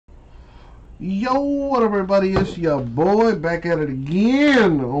Yo, what up, everybody? It's your boy back at it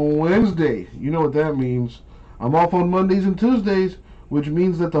again on Wednesday. You know what that means. I'm off on Mondays and Tuesdays, which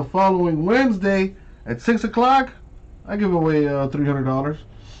means that the following Wednesday at 6 o'clock, I give away $300.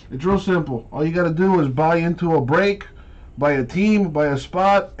 It's real simple. All you got to do is buy into a break, buy a team, buy a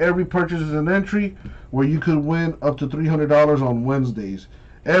spot. Every purchase is an entry where you could win up to $300 on Wednesdays.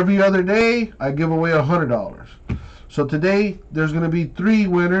 Every other day, I give away $100. So today, there's going to be 3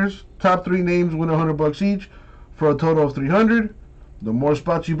 winners. Top 3 names win $100 each for a total of $300. The more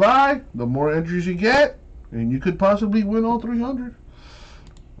spots you buy, the more entries you get, and you could possibly win all 300.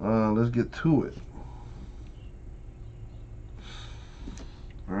 Let's get to it.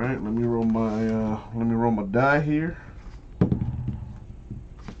 All right, let me roll my die here.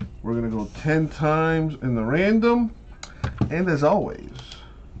 We're gonna go 10 times in the random, and as always,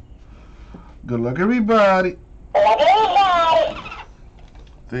 good luck, everybody.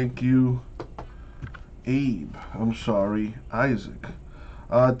 Thank you, Abe. I'm sorry, Isaac.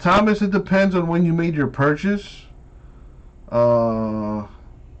 Thomas, it depends on when you made your purchase. It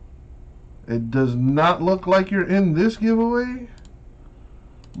does not look like you're in this giveaway,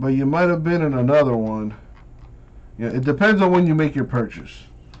 but you might have been in another one. Yeah, it depends on when you make your purchase.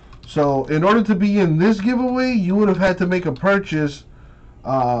 So in order to be in this giveaway, you would have had to make a purchase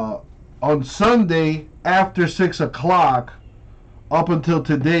on Sunday after 6 o'clock up until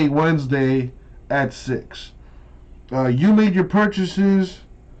today, Wednesday, at 6. You made your purchases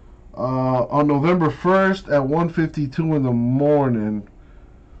on November 1st at 1:52 in the morning.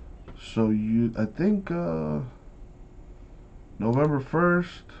 So I think November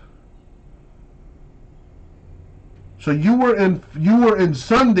 1st. So you were in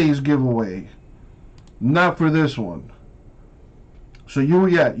Sunday's giveaway, not for this one. So you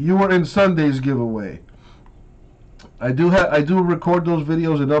were in Sunday's giveaway. I do record those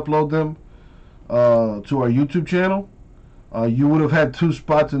videos and upload them to our YouTube channel. You would have had 2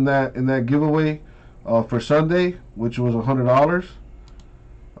 spots in that giveaway for Sunday, which was $100.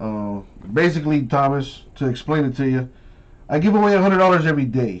 Basically, Thomas, to explain it to you, I give away $100 every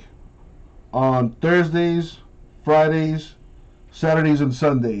day on Thursdays, Fridays, Saturdays, and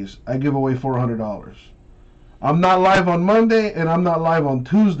Sundays. I give away $400. I'm not live on Monday and I'm not live on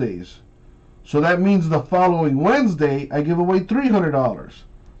Tuesdays. So that means the following Wednesday, I give away $300.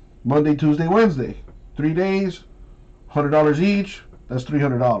 Monday, Tuesday, Wednesday. 3 days, $100 each. That's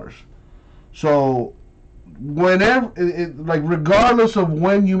 $300. So whenever, regardless of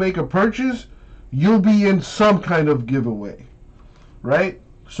when you make a purchase, you'll be in some kind of giveaway, right?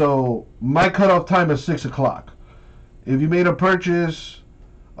 So my cutoff time is 6 o'clock. If you made a purchase,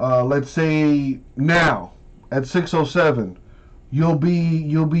 let's say now at 6:07, you'll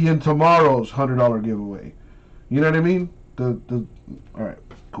be in tomorrow's $100 giveaway. You know what I mean? All right,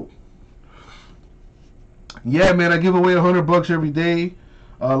 cool. Yeah, man, I give away $100 every day.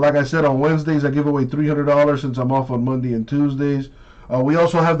 Like I said, on Wednesdays I give away $300 since I'm off on Monday and Tuesdays. We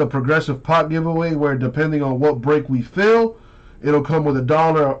also have the progressive pot giveaway where, depending on what break we fill, it'll come with a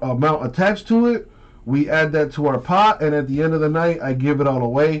dollar amount attached to it. We add that to our pot, and at the end of the night, I give it all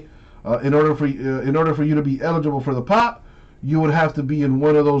away. In order for you to be eligible for the pot, you would have to be in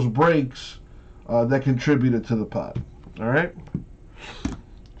one of those breaks that contributed to the pot. All right.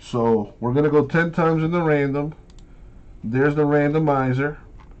 So we're gonna go 10 times in the random. There's the randomizer.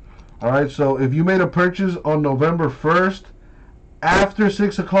 All right. So if you made a purchase on November 1st after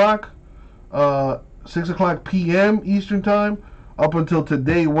 6 o'clock, 6 o'clock p.m. Eastern time, up until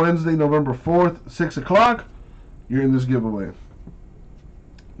today, Wednesday, November 4th, 6 o'clock, you're in this giveaway.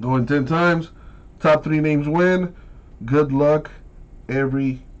 Going 10 times. Top 3 names win. Good luck,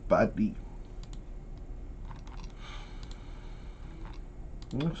 everybody.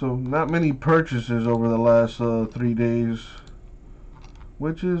 So not many purchases over the last 3 days,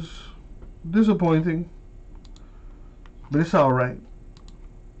 which is disappointing, but it's all right.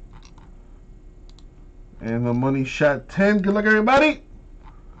 And the money shot 10. Good luck, everybody.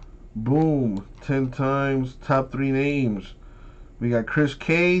 Boom. 10 times. Top 3 names. We got Chris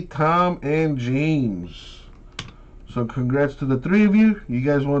K, Tom, and James. So congrats to the 3 of you. You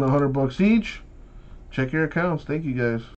guys won $100 each. Check your accounts. Thank you, guys.